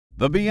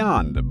The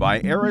Beyond by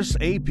Aris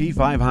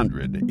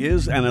AP500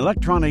 is an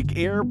electronic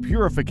air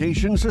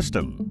purification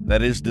system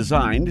that is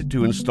designed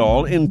to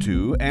install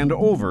into and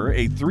over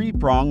a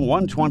 3-prong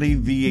 120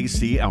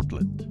 VAC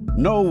outlet.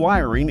 No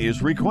wiring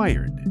is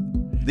required.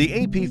 The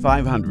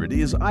AP500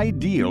 is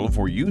ideal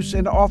for use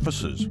in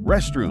offices,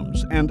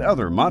 restrooms, and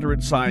other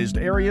moderate-sized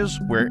areas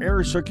where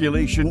air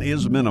circulation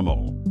is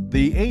minimal.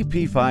 The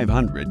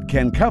AP500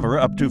 can cover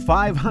up to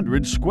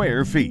 500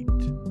 square feet.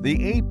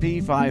 The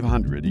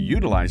AP500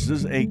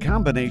 utilizes a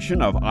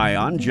combination of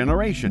ion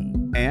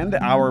generation and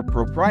our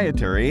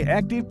proprietary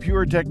Active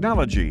Pure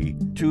technology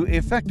to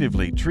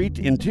effectively treat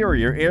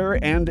interior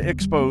air and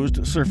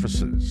exposed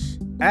surfaces.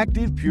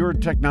 Active Pure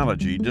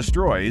technology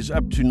destroys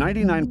up to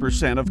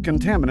 99% of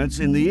contaminants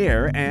in the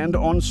air and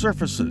on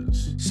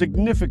surfaces,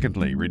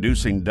 significantly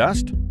reducing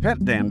dust,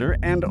 pet dander,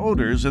 and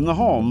odors in the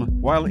home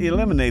while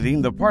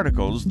eliminating the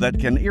particles that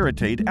can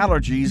irritate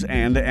allergies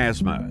and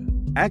asthma.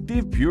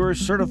 Active Pure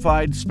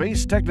Certified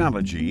Space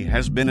Technology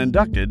has been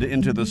inducted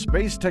into the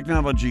Space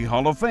Technology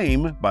Hall of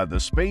Fame by the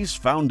Space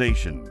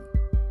Foundation.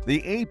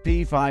 The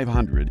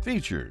AP500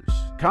 features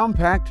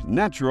compact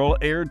natural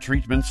air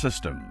treatment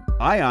system,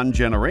 ion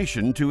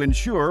generation to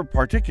ensure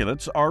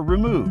particulates are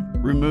removed,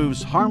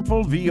 removes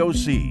harmful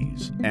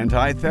VOCs,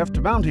 anti-theft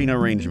mounting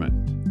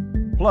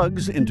arrangement,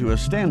 plugs into a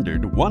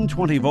standard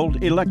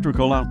 120-volt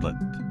electrical outlet,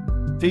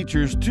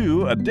 features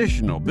 2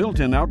 additional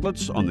built-in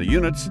outlets on the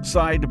unit's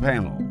side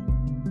panel,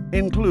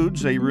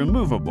 includes a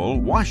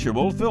removable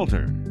washable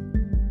filter.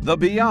 The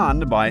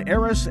Beyond by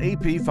Aris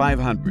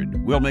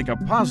AP500 will make a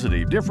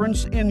positive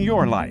difference in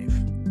your life.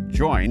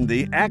 Join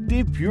the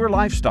Active Pure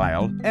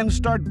lifestyle and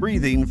start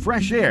breathing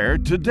fresh air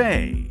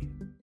today.